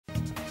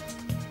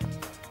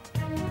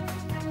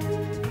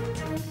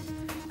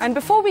And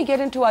before we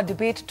get into our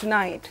debate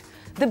tonight,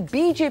 the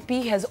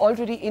BJP has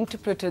already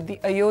interpreted the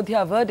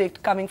Ayodhya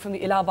verdict coming from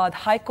the Allahabad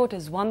High Court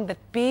as one that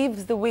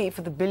paves the way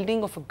for the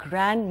building of a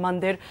grand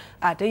mandir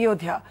at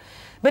Ayodhya.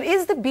 But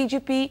is the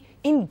BJP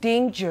in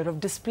danger of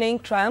displaying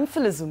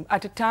triumphalism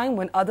at a time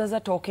when others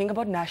are talking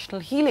about national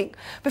healing?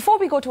 Before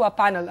we go to our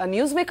panel, our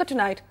newsmaker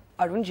tonight,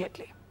 Arun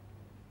Jaitley.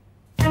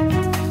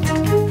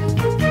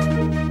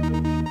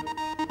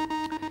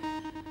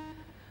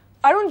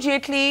 Arun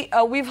Jaitley,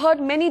 we've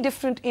heard many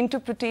different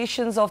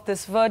interpretations of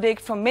this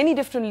verdict from many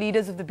different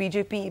leaders of the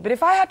BJP. But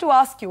if I had to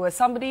ask you, as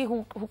somebody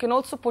who can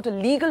also put a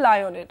legal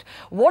eye on it,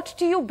 what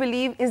do you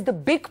believe is the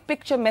big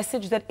picture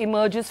message that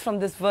emerges from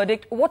this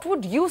verdict? What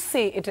would you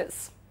say it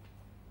is?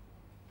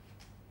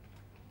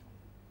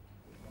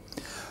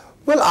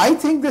 Well, I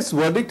think this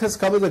verdict has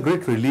come as a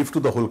great relief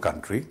to the whole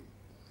country.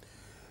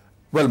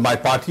 Well, my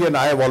party and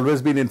I have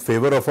always been in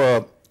favor of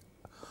a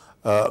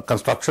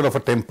construction of a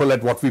temple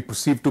at what we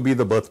perceive to be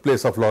the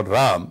birthplace of Lord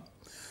Ram,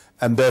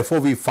 and therefore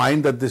we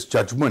find that this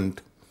judgment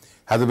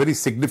has a very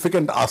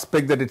significant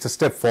aspect, that it's a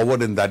step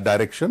forward in that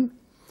direction.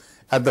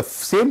 At the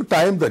same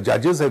time, the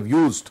judges have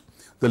used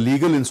the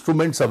legal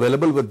instruments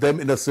available with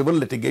them in a civil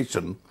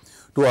litigation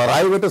to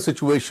arrive at a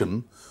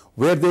situation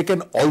where they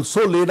can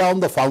also lay down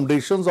the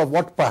foundations of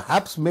what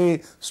perhaps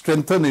may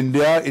strengthen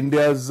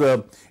India's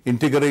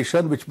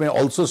integration, which may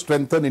also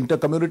strengthen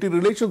inter-community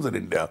relations in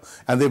India.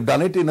 And they've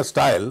done it in a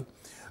style.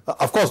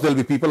 Of course, there'll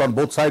be people on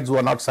both sides who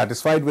are not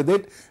satisfied with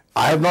it.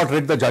 I have not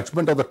read the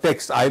judgment or the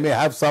text. I may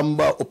have some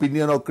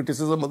opinion or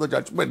criticism of the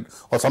judgment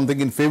or something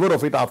in favor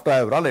of it after I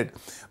have run it.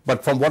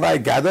 But from what I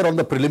gather on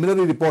the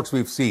preliminary reports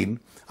we've seen,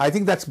 I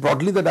think that's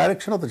broadly the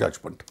direction of the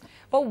judgment.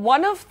 But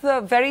one of the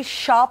very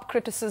sharp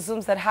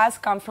criticisms that has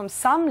come from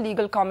some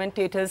legal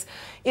commentators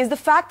is the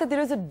fact that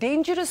there is a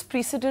dangerous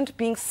precedent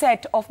being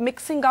set of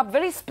mixing up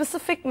very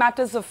specific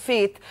matters of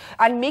faith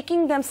and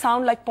making them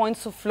sound like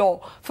points of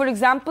law. For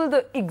example,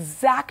 the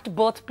exact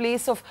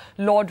birthplace of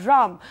Lord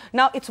Ram.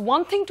 Now, it's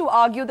one thing to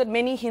argue that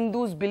many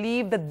Hindus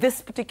believe that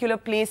this particular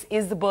place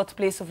is the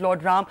birthplace of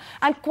Lord Ram,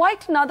 and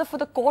quite another for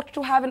the court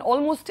to have an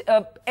almost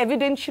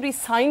evidentiary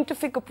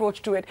scientific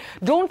approach to it.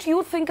 Don't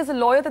you think as a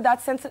lawyer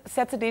that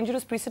sets a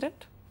dangerous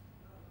precedent?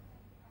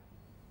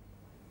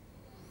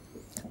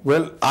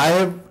 Well, I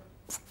have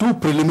two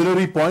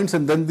preliminary points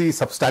and then the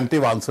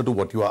substantive answer to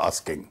what you are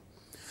asking.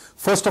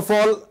 First of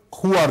all,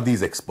 who are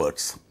these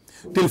experts?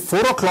 Till 4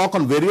 o'clock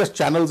on various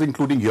channels,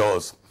 including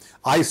yours,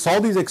 I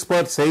saw these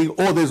experts saying,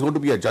 oh, there's going to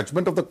be a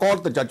judgment of the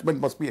court, the judgment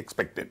must be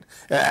respected.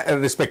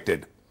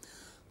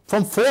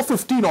 From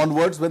 4:15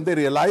 onwards, when they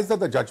realized that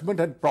the judgment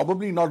had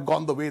probably not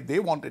gone the way they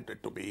wanted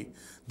it to be,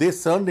 they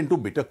turned into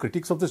bitter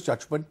critics of this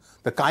judgment.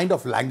 The kind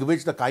of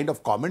language, the kind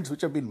of comments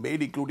which have been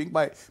made, including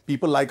by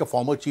people like a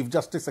former Chief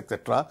Justice,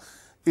 etc.,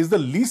 is the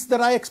least that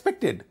I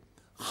expected.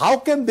 How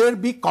can there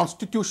be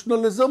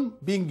constitutionalism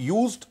being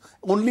used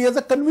only as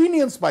a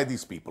convenience by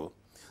these people?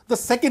 The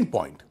second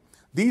point,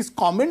 these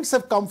comments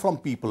have come from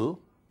people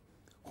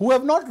who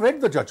have not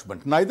read the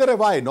judgment. Neither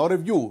have I, nor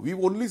have you.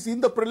 We've only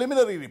seen the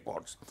preliminary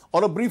reports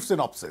or a brief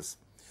synopsis.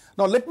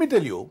 Now, let me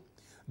tell you,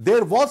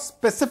 there was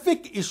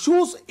specific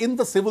issues in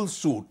the civil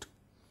suit,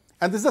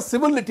 and this is a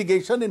civil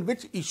litigation in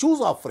which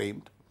issues are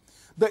framed.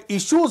 The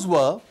issues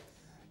were,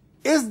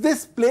 is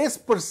this place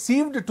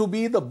perceived to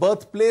be the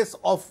birthplace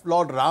of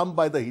Lord Ram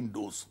by the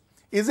Hindus?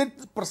 Is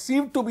it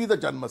perceived to be the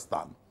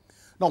Janmasthan?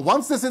 Now,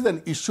 once this is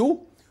an issue,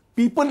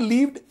 people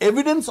leave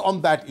evidence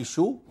on that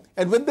issue.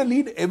 And when they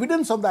lead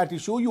evidence on that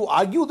issue, you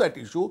argue that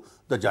issue,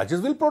 the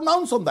judges will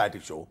pronounce on that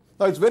issue.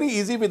 Now, it's very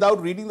easy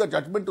without reading the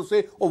judgment to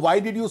say, oh, why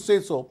did you say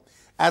so?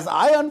 As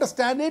I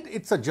understand it,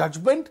 it's a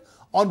judgment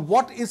on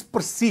what is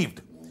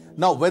perceived.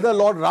 Now, whether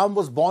Lord Ram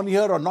was born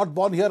here or not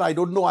born here, I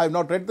don't know. I have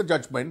not read the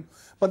judgment.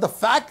 But the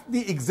fact,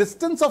 the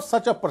existence of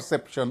such a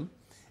perception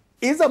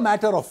is a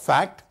matter of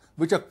fact,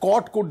 which a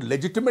court could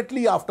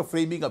legitimately, after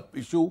framing an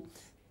issue,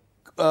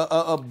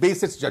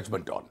 base its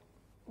judgment on.